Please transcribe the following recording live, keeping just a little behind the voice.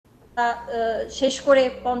শেষ করে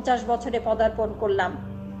 50 বছরে পদার্পণ করলাম।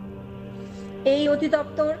 এই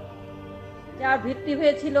অধিদপ্তর যার ভিত্তি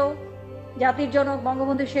হয়েছিল জাতির জনক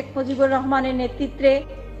বঙ্গবন্ধু শেখ মুজিবুর রহমানের নেতৃত্বে,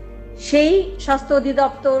 সেই স্বাস্থ্য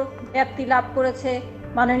অধিদপ্তর ব্যাপ্তি লাভ করেছে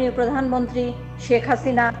মাননীয় প্রধানমন্ত্রী শেখ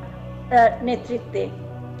হাসিনা নেতৃত্বে।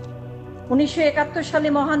 1971 সালে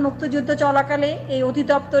মহান মুক্তিযুদ্ধ চলাকালে এই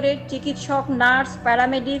অধিদপ্তরের চিকিৎসক, নার্স,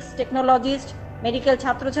 প্যারামেডিক্স, টেকনোলজিস্ট, মেডিকেল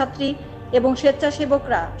ছাত্রছাত্রী এবং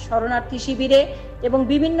স্বেচ্ছাসেবকরা শরণার্থী শিবিরে এবং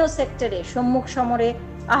বিভিন্ন সেক্টরে সম্মুখ সমরে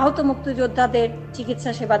আহত মুক্তিযোদ্ধাদের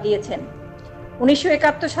চিকিৎসা সেবা দিয়েছেন।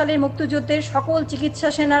 1971 সালের মুক্তিযুদ্ধের সকল চিকিৎসা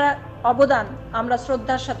সেনার অবদান আমরা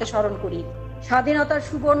শ্রদ্ধার সাথে স্মরণ করি। স্বাধীনতার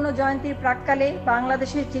সুবর্ণ জয়ন্তীর প্রাক্কালে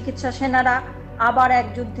বাংলাদেশের চিকিৎসা সেনারা আবার এক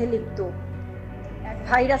যুদ্ধে লিপ্ত, এক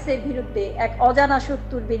ভাইরাসের বিরুদ্ধে, এক অজানা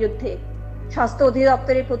শত্রুর বিরুদ্ধে। স্বাস্থ্য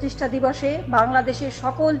অধিদপ্তরের প্রতিষ্ঠা দিবসে বাংলাদেশের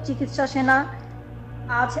সকল চিকিৎসা সেনা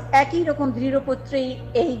আজ একই রকম দৃঢ়পত্রেই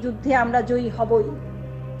এই যুদ্ধে আমরা জয়ী হবই।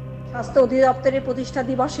 স্বাস্থ্য অধিদপ্তরের প্রতিষ্ঠা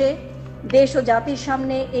দিবসে দেশ ও জাতির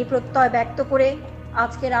সামনে এই প্রত্যয় ব্যক্ত করে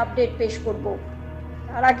আজকের আপডেট পেশ করব।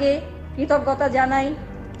 তার আগে কৃতজ্ঞতা জানাই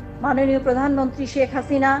মাননীয় প্রধানমন্ত্রী শেখ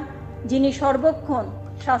হাসিনা, যিনি সর্বক্ষণ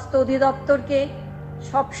স্বাস্থ্য অধিদপ্তরকে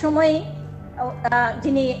সবসময়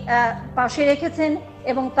যিনি পাশে রেখেছেন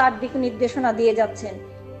এবং তার দিক নির্দেশনা দিয়ে যাচ্ছেন,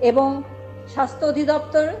 এবং স্বাস্থ্য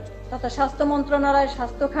অধিদপ্তর তথা স্বাস্থ্য মন্ত্রণালয়ের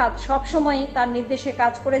স্বাস্থ্য খাত সবসময় তার নির্দেশে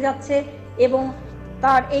কাজ করে যাচ্ছে, এবং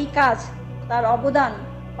তার এই কাজ, তার অবদান,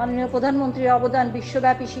 মাননীয় প্রধানমন্ত্রীর অবদান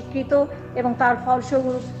বিশ্বব্যাপী স্বীকৃত, এবং তার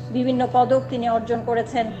ফলস্বরূপ বিভিন্ন পদক তিনি অর্জন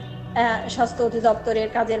করেছেন স্বাস্থ্য অধিদপ্তরের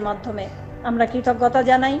কাজের মাধ্যমে। আমরা কৃতজ্ঞতা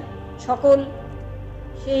জানাই সকল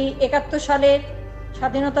সেই 71 সালের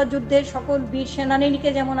স্বাধীনতা যুদ্ধের সকল বীর সেনানীকে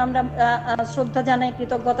যেমন আমরা শ্রদ্ধা জানাই,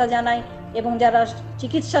 কৃতজ্ঞতা জানাই, এবং যারা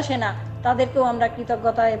চিকিৎসা সেনা তাদেরকেও আমরা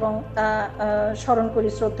কৃতজ্ঞতা এবং স্মরণ করি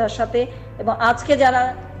শ্রদ্ধার সাথে। এবং আজকে যারা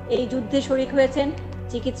এই যুদ্ধে শরিক হয়েছেন,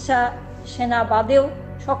 চিকিৎসা সেনা বাদেও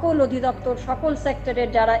সকল অধিদপ্তর, সকল সেক্টরের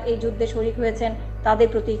যারা এই যুদ্ধে শরিক হয়েছেন তাদের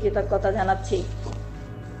প্রতি কৃতজ্ঞতা জানাচ্ছি।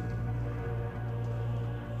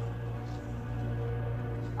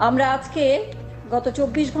 আমরা আজকে গত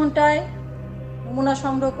 24 ঘন্টায় নমুনা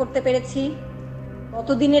সংগ্রহ করতে পেরেছি গত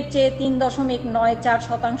দিনের চেয়ে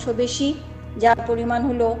 3.94% বেশি, যার পরিমাণ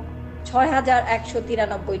হলো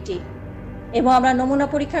 6193টি, এবং আমরা নমুনা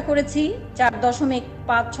পরীক্ষা করেছি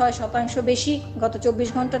 4.56% বেশি গত 24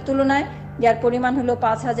 ঘন্টার তুলনায়, যার পরিমাণ হলো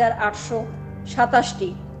 5827টি,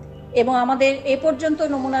 এবং আমাদের এ পর্যন্ত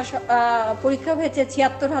নমুনা পরীক্ষা হয়েছে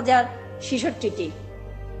 76,066টি।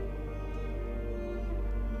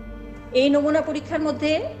 এই নমুনা পরীক্ষার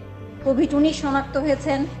মধ্যে কোভিড-19 শনাক্ত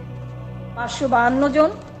হয়েছেন 552 জন,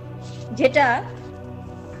 যেটা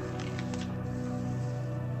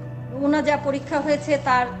নমুনা যা পরীক্ষা হয়েছে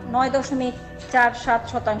তার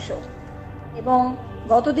 9.47%, এবং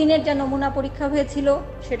গত দিনের যা নমুনা পরীক্ষা হয়েছিল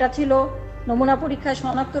সেটা ছিল, নমুনা পরীক্ষায়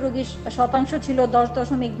শনাক্ত রোগীর শতাংশ ছিল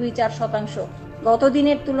 10.24%। গত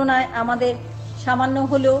দিনের তুলনায় আমাদের সামান্য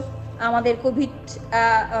হলেও আমাদের কোভিড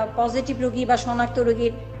পজিটিভ রোগী বা শনাক্ত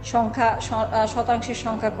রোগীর সংখ্যা, শতাংশের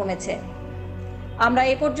সংখ্যা কমেছে। আমরা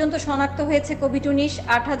এ পর্যন্ত শনাক্ত হয়েছে কোভিড-19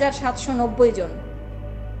 8,790 জন।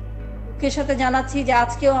 দুঃখের সাথে জানাচ্ছি যে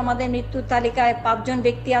আজকেও আমাদের মৃত্যুর তালিকায় 5 জন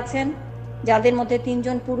ব্যক্তি আছেন, যাদের মধ্যে 3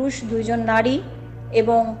 জন পুরুষ, 2 জন নারী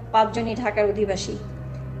এবং 5 জনই ঢাকার অধিবাসী।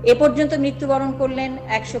 এ পর্যন্ত মৃত্যুবরণ করলেন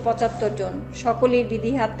 175 জন। সকলের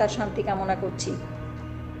বিধি আত্মার শান্তি কামনা করছি।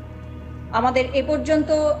 আমাদের এ পর্যন্ত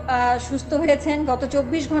সুস্থ হয়েছেন, গত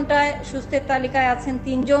 24 ঘন্টায় সুস্থের তালিকায় আছেন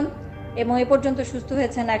 3 জন, এবং এ পর্যন্ত সুস্থ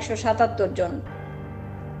হয়েছেন 177 জন।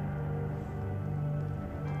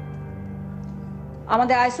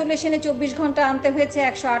 আমাদের আইসোলেশনে 24 ঘন্টা আনতে হয়েছে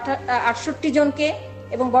 168 জনকে,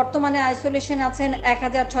 এবং বর্তমানে আইসোলেশন আছেন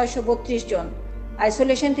 1632 জন।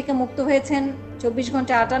 আইসোলেশন থেকে মুক্ত হয়েছেন 24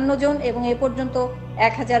 ঘন্টা 58 জন, এবং এ পর্যন্ত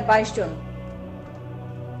 1022 জন।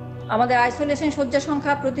 আমাদের আইসোলেশন শয্যা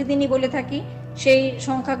সংখ্যা প্রতিদিনই বলে থাকি, সেই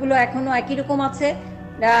সংখ্যাগুলো এখনো একই রকম আছে।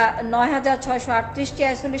 9638টি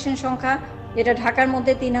আইসোলেশন সংখ্যা, যেটা ঢাকার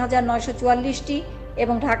মধ্যে 3944টি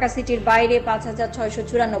এবং ঢাকা সিটির বাইরে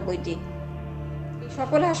 5694টি।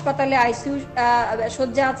 সকল হাসপাতালে আইসিইউ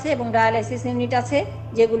শয্যা আছে এবং ডায়ালাইসিস ইউনিট আছে,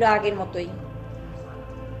 যেগুলো আগের মতোই।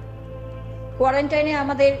 কোয়ারেন্টাইনে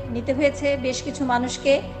আমাদের নিতে হয়েছে বেশ কিছু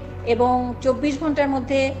মানুষকে, এবং 24 ঘন্টার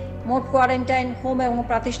মধ্যে মোট কোয়ারেন্টাইন হোম এবং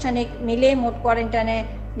প্রাতিষ্ঠানিক মিলে মোট কোয়ারেন্টাইনে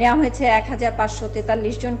নেওয়া হয়েছে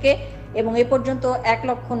 1543 জনকে, এবং এ পর্যন্ত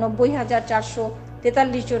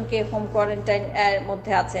 1,90,443 জনকে হোম কোয়ারেন্টাইন এর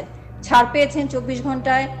মধ্যে আছেন। ছাড় পেয়েছেন 24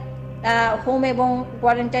 ঘন্টায় হোম এবং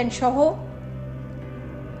কোয়ারেন্টাইন সহ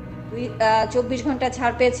 24 ঘন্টা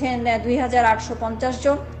ছাড় পেয়েছেন 2,850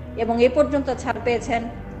 জন, এবং এ পর্যন্ত ছাড় পেয়েছেন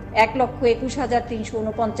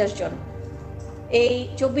 1,21,349 জন। এই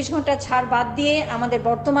 24 ঘন্টা ছাড় বাদ দিয়ে আমাদের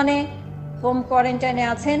বর্তমানে হোম কোয়ারেন্টাইনে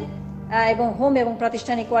আছেন এবং হোম এবং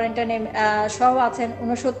প্রাতিষ্ঠানিক কোয়ারেন্টাইনে সহ আছেন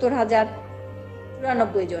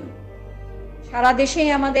 69,094 জন। সারা দেশেই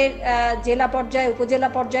আমাদের জেলা পর্যায়ে উপজেলা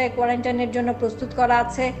পর্যায়ে কোয়ারেন্টাইনের জন্য প্রস্তুত করা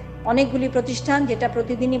আছে অনেকগুলি প্রতিষ্ঠান, যেটা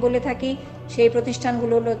প্রতিদিনই বলে থাকি। সেই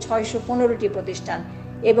প্রতিষ্ঠানগুলো হলো 615টি প্রতিষ্ঠান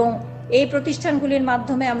এবং এই প্রতিষ্ঠানগুলির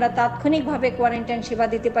মাধ্যমে আমরা তাৎক্ষণিকভাবে কোয়ারেন্টাইন সেবা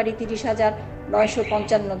দিতে পারি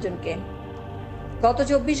 30,955 জনকে। গত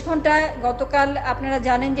 24 ঘন্টায়, গতকাল আপনারা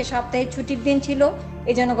জানেন যে সাপ্তাহিক ছুটির দিন ছিল,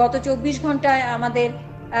 এই জন্য গত 24 ঘন্টায় আমাদের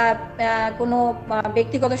কোনো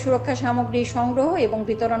ব্যক্তিগত সুরক্ষা সামগ্রী সংগ্রহ এবং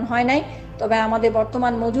বিতরণ হয় নাই। তবে আমাদের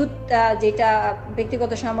বর্তমান মজুদ যেটা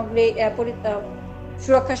ব্যক্তিগত সামগ্রী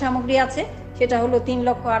সুরক্ষা সামগ্রী আছে সেটা হলো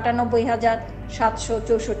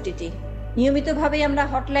 3,98,764টি। নিয়মিতভাবে আমরা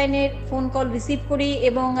হটলাইনের ফোন কল রিসিভ করি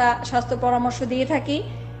এবং স্বাস্থ্য পরামর্শ দিয়ে থাকি।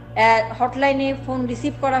 হটলাইনে ফোন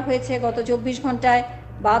রিসিভ করা হয়েছে গত 24 ঘন্টায়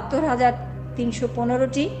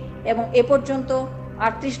 72,315টি এবং এ পর্যন্ত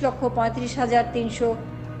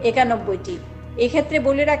 38,35,391টি। এক্ষেত্রে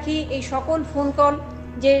বলে রাখি, এই সকল ফোন কল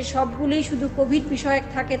যে সবগুলি শুধু কোভিড বিষয়ক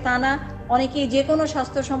থাকে তা না, অনেকেই যে কোনো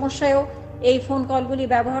স্বাস্থ্য সমস্যায়ও এই ফোন কলগুলি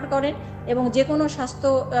ব্যবহার করেন এবং যে কোনো স্বাস্থ্য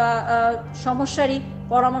সমস্যারই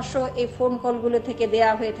পরামর্শ এই ফোন কলগুলো থেকে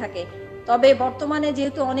দেয়া হয়ে থাকে। তবে বর্তমানে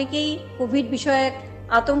যেহেতু অনেকেই কোভিড বিষয়ক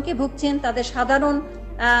আতঙ্কে ভুগছেন, তাদের সাধারণ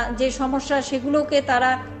যে সমস্যা সেগুলোকে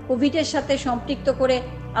তারা কোভিডের সাথে সম্পৃক্ত করে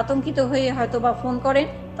আতঙ্কিত হয়ে হয়তো বা ফোন করেন,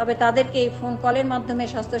 তবে তাদেরকে এই ফোন কলের মাধ্যমে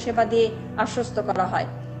স্বাস্থ্যসেবা দিয়ে আশ্বস্ত করা হয়।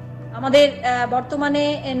 আমাদের বর্তমানে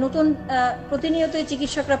নতুন প্রতিনিয়তই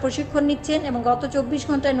চিকিৎসকরা প্রশিক্ষণ নিচ্ছেন এবং গত 24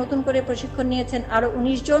 ঘন্টায় নতুন করে প্রশিক্ষণ নিয়েছেন আরও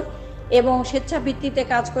 19 জন এবং স্বেচ্ছাভিত্তিতে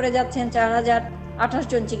কাজ করে যাচ্ছেন 4,028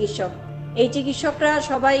 জন চিকিৎসক। এই চিকিৎসকরা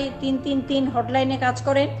সবাই 333 হটলাইনে কাজ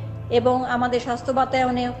করেন এবং আমাদের স্বাস্থ্য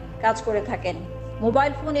বাতায়নে কাজ করে থাকেন।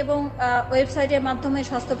 মোবাইল ফোন এবং ওয়েবসাইটের মাধ্যমে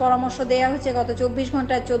স্বাস্থ্য পরামর্শ দেওয়া হয়েছে গত 24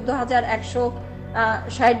 ঘন্টায়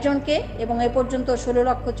 14,160 জনকে এবং এ পর্যন্ত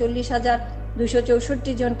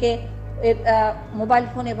 16,40,264 জনকে মোবাইল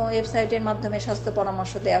ফোন এবং ওয়েবসাইটের মাধ্যমে স্বাস্থ্য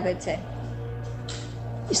পরামর্শ দেওয়া হয়েছে।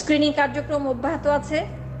 স্ক্রিনিং কার্যক্রম অব্যাহত আছে।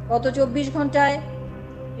 গত 24 ঘন্টায়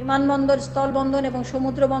বিমানবন্দর, স্থলবন্দর এবং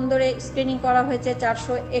সমুদ্র বন্দরে স্ক্রিনিং করা হয়েছে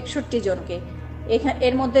 461 জনকে।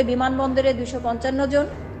 এর মধ্যে বিমানবন্দরে 255 জন,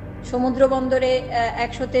 সমুদ্র বন্দরে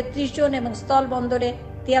 133 জন এবং স্থল বন্দরে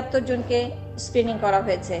 73 জনকে স্ক্রিনিং করা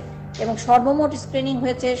হয়েছে এবং সর্বমোট স্ক্রিনিং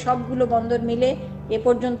হয়েছে সবগুলো বন্দর মিলে এ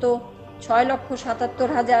পর্যন্ত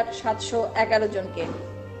 6,77,711 জনকে।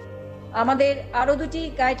 আমাদের আরও দুটি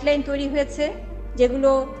গাইডলাইন তৈরি হয়েছে,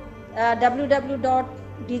 যেগুলো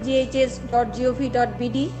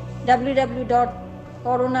www.dghs.gov.bd,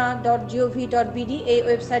 www.corona.gov.bd এই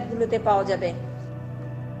ওয়েবসাইটগুলোতে পাওয়া যাবে।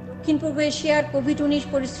 দক্ষিণ পূর্ব এশিয়ার কোভিড-19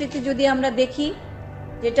 পরিস্থিতি যদি আমরা দেখি,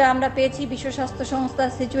 যেটা আমরা পেয়েছি বিশ্ব স্বাস্থ্য সংস্থা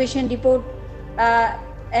সিচুয়েশন রিপোর্ট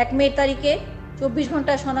 1 মে তারিখে, 24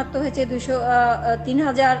 ঘন্টায় শনাক্ত হয়েছে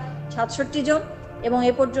 3,067 জন এবং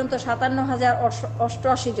এ পর্যন্ত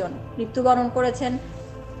 57,088 জন। মৃত্যুবরণ করেছেন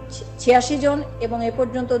 86 জন এবং এ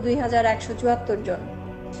পর্যন্ত 2,174 জন।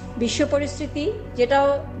 বিশ্ব পরিস্থিতি, যেটাও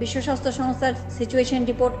বিশ্ব স্বাস্থ্য সংস্থার সিচুয়েশন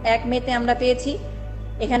রিপোর্ট 1 মেতে আমরা পেয়েছি,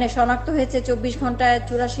 এখানে শনাক্ত হয়েছে 24 ঘন্টায়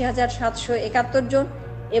 84,771 জন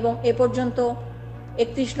এবং এ পর্যন্ত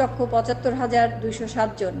 31,75,207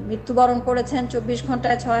 জন। মৃত্যুবরণ করেছেন 24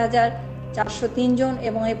 ঘন্টায় 6,403 জন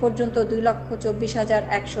এবং এ পর্যন্ত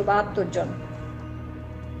 2,24,172 জন।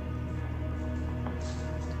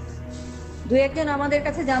 দু একজন আমাদের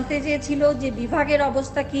কাছে জানতে চেয়েছিল যে বিভাগের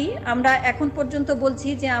অবস্থা কি। আমরা এখন পর্যন্ত বলছি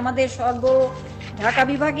যে আমাদের ঢাকা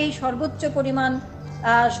বিভাগেই সর্বোচ্চ পরিমাণ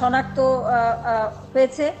শনাক্ত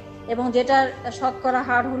হয়েছে এবং যেটার শতকরা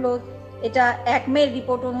হার হলো, এটা 1 মে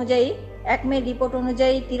রিপোর্ট অনুযায়ী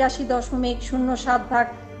 83.07%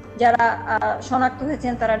 যারা শনাক্ত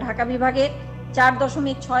হয়েছেন তারা ঢাকা বিভাগে,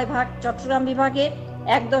 4.6% চট্টগ্রাম বিভাগে,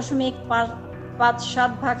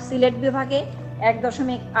 1.57% সিলেট বিভাগে,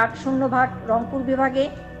 1.80% রংপুর বিভাগে,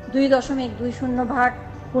 2.20%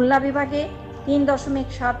 খুলনা বিভাগে,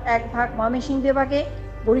 3.71% ময়মনসিংহ বিভাগে,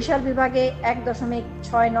 বরিশাল বিভাগে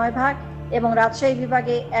 1.69% এবং রাজশাহী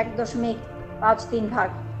বিভাগে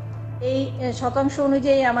 1.53%। এই শতাংশ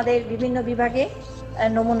অনুযায়ী আমাদের বিভিন্ন বিভাগে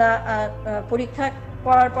নমুনা পরীক্ষা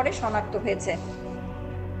করার পরে শনাক্ত হয়েছে।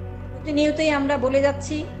 প্রতিনিয়তই আমরা বলে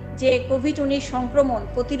যাচ্ছি যে কোভিড-19 সংক্রমণ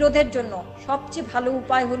প্রতিরোধের জন্য সবচেয়ে ভালো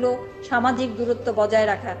উপায় হলো সামাজিক দূরত্ব বজায়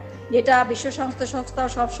রাখা, যেটা বিশ্ব স্বাস্থ্য সংস্থা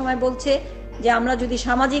সবসময় বলছে যে আমরা যদি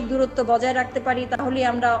সামাজিক দূরত্ব বজায় রাখতে পারি তাহলে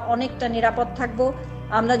আমরা অনেকটা নিরাপদ থাকব।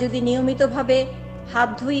 আমরা যদি নিয়মিতভাবে হাত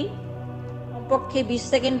ধুই, কমপক্ষে 20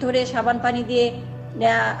 সেকেন্ড ধরে সাবান পানি দিয়ে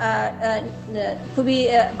খুবই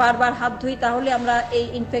বারবার হাত ধুই, তাহলে আমরা এই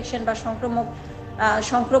ইনফেকশন বা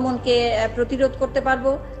সংক্রমণকে প্রতিরোধ করতে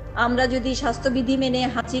পারবো। আমরা যদি স্বাস্থ্যবিধি মেনে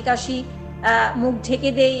হাঁচি কাশি মুখ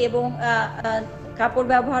ঢেকে দেই এবং কাপড়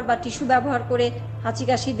ব্যবহার বা টিস্যু ব্যবহার করে হাঁচি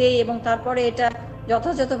কাশি দেই এবং তারপরে এটা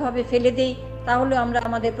যথাযথভাবে ফেলে দেই, তাহলে আমরা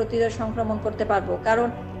আমাদের প্রতিরোধ সংক্রমণ করতে পারবো। কারণ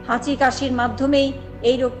হাঁচি কাশির মাধ্যমেই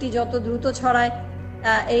এই রোগটি যত দ্রুত ছড়ায়,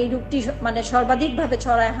 এই রোগটি মানে সর্বাধিকভাবে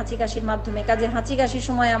ছড়ায় হাঁচি কাশির মাধ্যমে। কাজে হাঁচি কাশির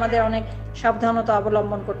সময় আমাদের অনেক সাবধানতা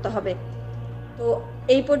অবলম্বন করতে হবে। তো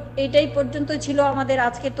এইটাই পর্যন্ত ছিল আমাদের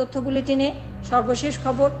আজকের তথ্য বুলেটিনে। সর্বশেষ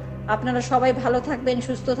খবর, আপনারা সবাই ভালো থাকবেন,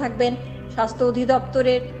 সুস্থ থাকবেন। স্বাস্থ্য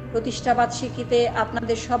অধিদপ্তরের প্রতিষ্ঠাবার্ষিকীতে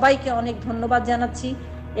আপনাদের সবাইকে অনেক ধন্যবাদ জানাচ্ছি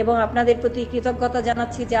এবং আপনাদের প্রতি কৃতজ্ঞতা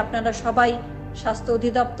জানাচ্ছি যে আপনারা সবাই স্বাস্থ্য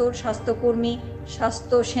অধিদপ্তর, স্বাস্থ্যকর্মী,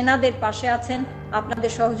 স্বাস্থ্য সেনাদের পাশে আছেন।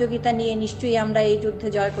 আপনাদের সহযোগিতা নিয়ে নিশ্চয়ই আমরা এই যুদ্ধে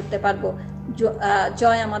জয় করতে পারবো।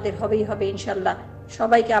 জয় আমাদের হবেই হবে ইনশাল্লাহ।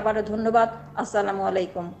 সবাইকে আবারও ধন্যবাদ। আসসালামু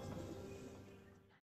আলাইকুম।